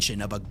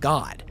intervention of a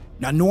god.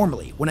 Now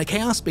normally, when a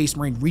Chaos Space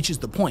Marine reaches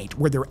the point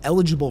where they're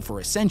eligible for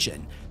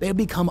ascension, they have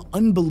become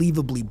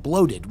unbelievably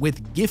bloated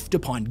with gift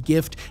upon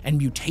gift and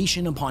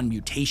mutation upon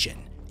mutation.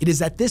 It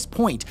is at this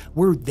point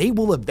where they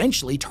will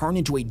eventually turn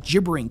into a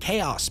gibbering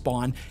chaos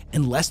spawn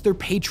unless their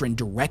patron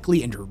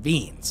directly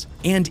intervenes.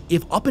 And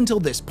if up until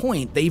this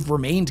point they've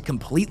remained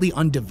completely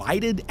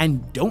undivided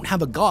and don't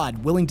have a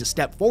god willing to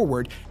step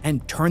forward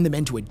and turn them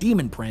into a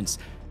demon prince,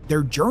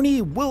 their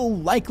journey will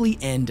likely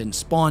end in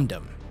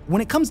spawndom.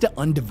 When it comes to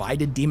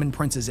undivided demon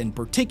princes in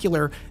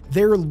particular,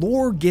 their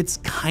lore gets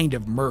kind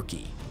of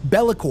murky.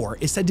 Be'lakor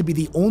is said to be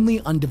the only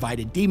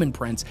undivided demon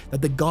prince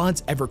that the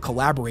gods ever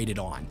collaborated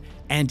on,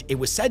 and it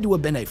was said to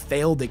have been a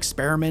failed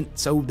experiment,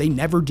 so they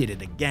never did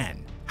it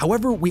again.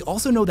 However, we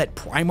also know that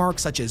Primarchs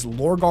such as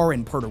Lorgar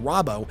and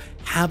Perturabo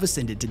have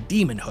ascended to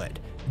demonhood,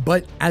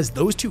 but as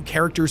those two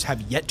characters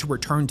have yet to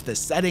return to the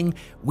setting,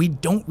 we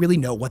don't really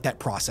know what that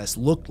process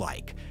looked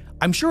like.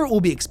 I'm sure it will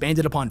be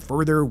expanded upon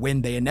further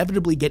when they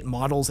inevitably get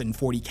models in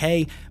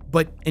 40K,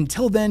 but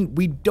until then,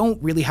 we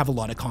don't really have a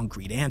lot of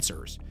concrete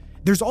answers.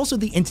 There's also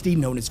the entity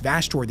known as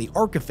Vashtor the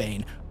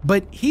Archiphane,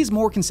 but he's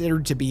more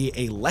considered to be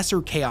a lesser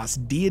chaos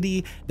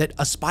deity that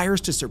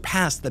aspires to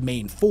surpass the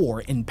main four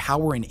in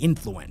power and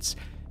influence.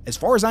 As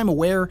far as I'm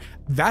aware,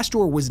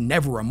 Vashtor was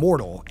never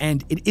immortal,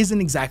 and it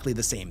isn't exactly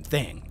the same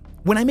thing.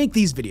 When I make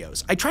these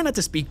videos, I try not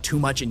to speak too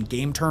much in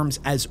game terms,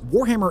 as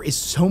Warhammer is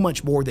so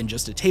much more than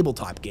just a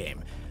tabletop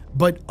game.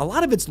 But a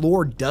lot of its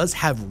lore does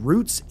have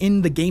roots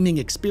in the gaming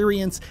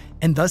experience,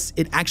 and thus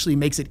it actually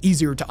makes it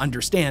easier to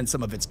understand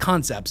some of its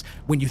concepts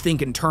when you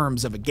think in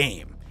terms of a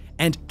game.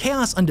 And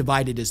Chaos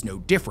Undivided is no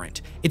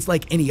different. It's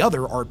like any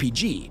other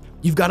RPG.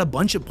 You've got a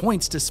bunch of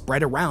points to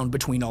spread around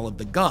between all of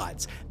the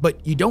gods,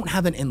 but you don't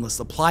have an endless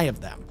supply of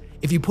them.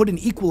 If you put an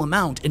equal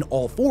amount in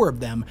all four of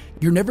them,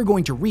 you're never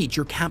going to reach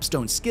your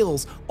capstone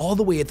skills all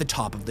the way at the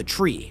top of the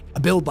tree. A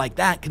build like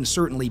that can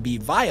certainly be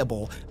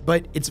viable,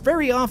 but it's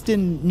very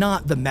often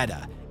not the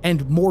meta,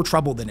 and more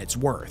trouble than it's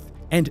worth.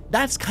 And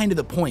that's kind of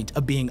the point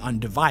of being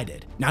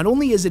undivided. Not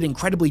only is it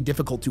incredibly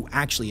difficult to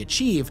actually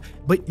achieve,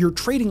 but you're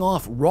trading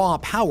off raw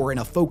power in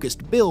a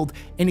focused build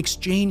in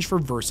exchange for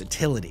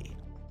versatility.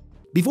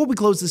 Before we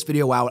close this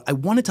video out, I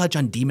want to touch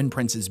on Demon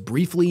Princes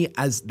briefly,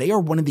 as they are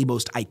one of the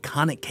most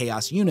iconic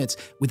Chaos units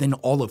within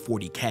all of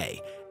 40K,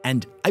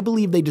 and I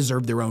believe they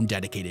deserve their own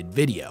dedicated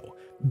video.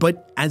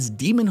 But as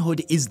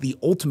demonhood is the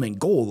ultimate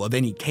goal of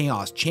any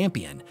Chaos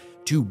champion,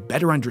 to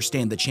better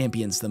understand the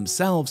champions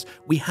themselves,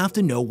 we have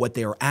to know what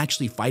they are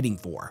actually fighting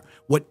for,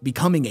 what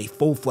becoming a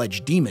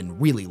full-fledged demon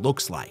really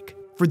looks like.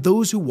 For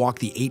those who walk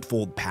the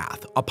Eightfold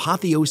Path,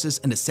 apotheosis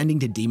and ascending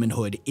to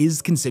demonhood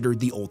is considered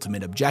the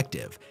ultimate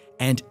objective,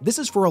 and this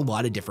is for a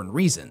lot of different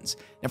reasons.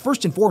 Now,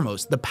 first and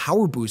foremost, the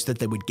power boost that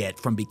they would get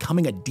from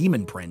becoming a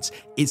demon prince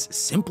is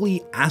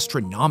simply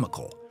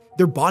astronomical.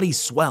 Their bodies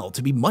swell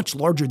to be much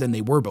larger than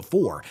they were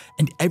before,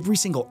 and every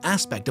single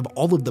aspect of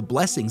all of the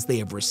blessings they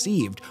have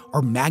received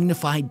are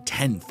magnified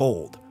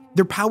tenfold.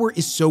 Their power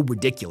is so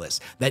ridiculous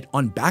that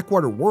on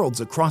backwater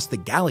worlds across the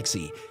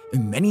galaxy,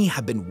 many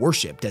have been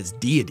worshipped as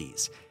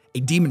deities.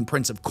 A demon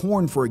prince of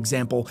Khorne, for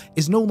example,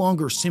 is no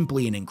longer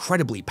simply an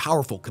incredibly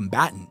powerful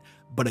combatant,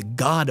 but a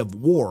god of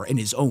war in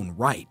his own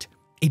right.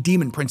 A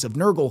demon prince of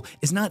Nurgle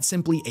is not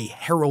simply a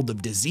herald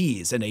of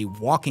disease and a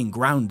walking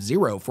ground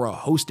zero for a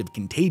host of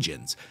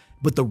contagions,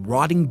 but the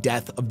rotting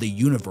death of the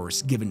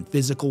universe given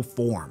physical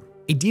form.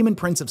 A demon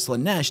prince of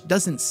Slaanesh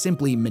doesn't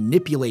simply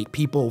manipulate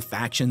people,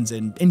 factions,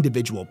 and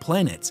individual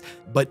planets,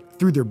 but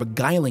through their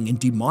beguiling and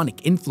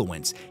demonic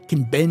influence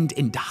can bend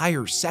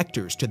entire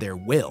sectors to their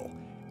will.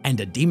 And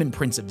a demon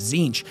prince of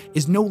Tzeentch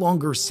is no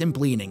longer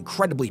simply an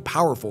incredibly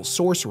powerful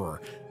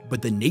sorcerer,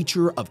 but the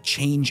nature of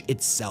change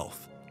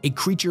itself, a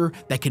creature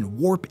that can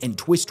warp and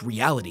twist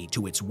reality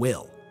to its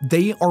will.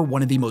 They are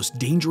one of the most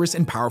dangerous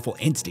and powerful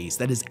entities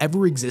that has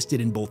ever existed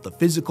in both the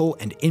physical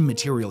and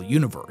immaterial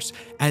universe,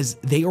 as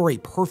they are a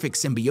perfect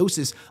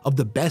symbiosis of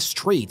the best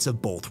traits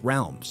of both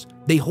realms.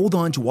 They hold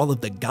on to all of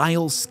the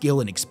guile,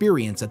 skill, and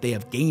experience that they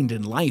have gained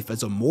in life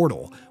as a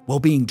mortal, while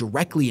being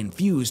directly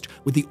infused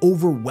with the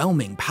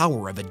overwhelming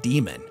power of a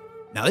demon.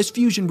 Now, this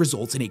fusion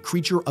results in a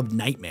creature of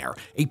nightmare,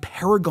 a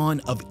paragon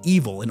of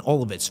evil in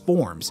all of its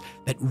forms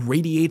that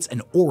radiates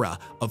an aura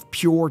of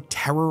pure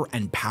terror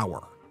and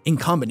power. In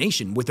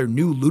combination with their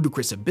new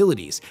ludicrous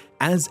abilities,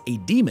 as a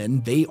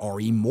demon, they are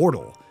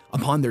immortal.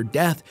 Upon their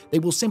death, they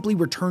will simply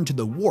return to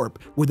the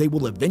warp, where they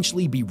will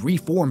eventually be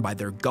reformed by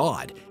their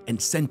god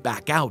and sent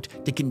back out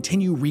to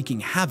continue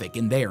wreaking havoc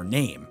in their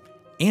name.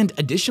 And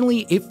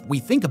additionally, if we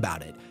think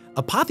about it,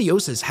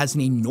 Apotheosis has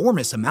an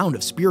enormous amount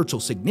of spiritual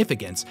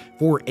significance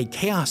for a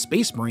Chaos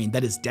Space Marine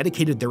that has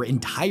dedicated their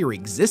entire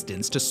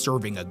existence to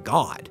serving a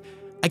god.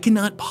 I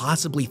cannot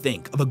possibly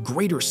think of a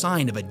greater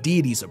sign of a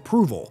deity's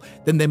approval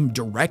than them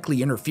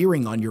directly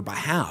interfering on your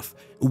behalf,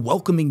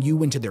 welcoming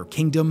you into their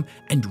kingdom,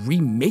 and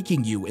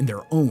remaking you in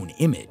their own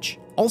image.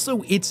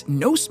 Also, it's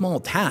no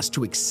small task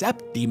to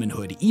accept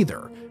demonhood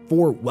either,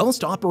 for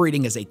whilst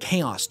operating as a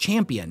Chaos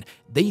champion,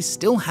 they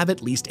still have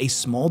at least a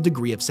small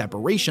degree of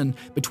separation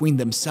between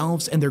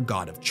themselves and their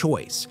god of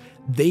choice.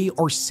 They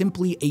are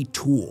simply a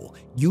tool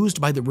used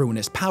by the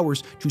ruinous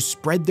powers to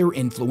spread their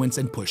influence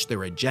and push their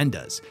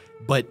agendas.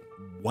 But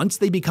once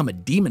they become a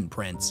demon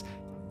prince,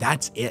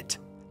 that's it.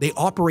 They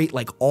operate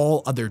like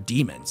all other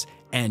demons,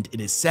 and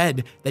it is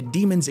said that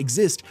demons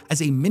exist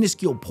as a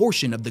minuscule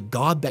portion of the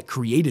god that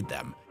created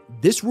them.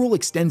 This rule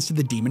extends to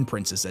the demon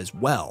princes as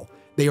well.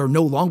 They are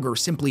no longer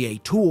simply a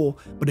tool,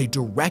 but a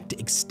direct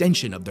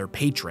extension of their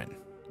patron.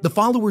 The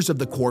followers of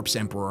the Corpse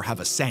Emperor have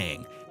a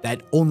saying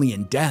that only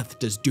in death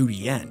does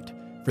duty end.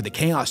 For the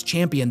Chaos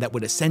champion that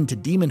would ascend to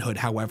demonhood,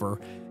 however,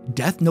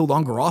 death no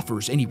longer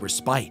offers any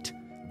respite.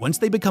 Once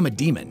they become a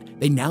demon,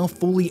 they now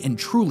fully and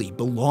truly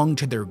belong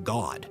to their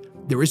god.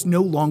 There is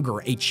no longer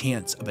a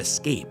chance of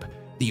escape.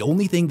 The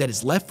only thing that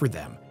is left for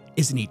them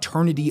is an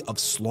eternity of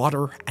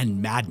slaughter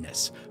and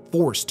madness,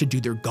 forced to do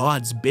their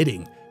god's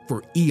bidding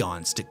for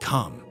eons to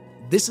come.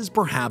 This is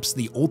perhaps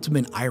the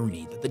ultimate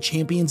irony that the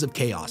champions of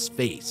Chaos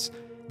face,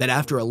 that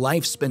after a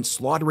life spent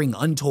slaughtering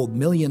untold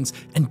millions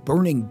and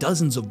burning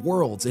dozens of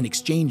worlds in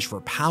exchange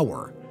for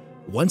power,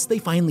 once they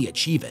finally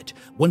achieve it,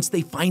 once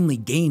they finally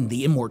gain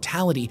the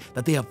immortality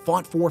that they have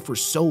fought for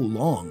so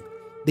long,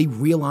 they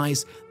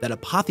realize that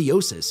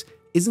apotheosis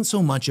isn't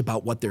so much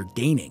about what they're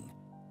gaining,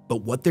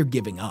 but what they're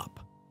giving up.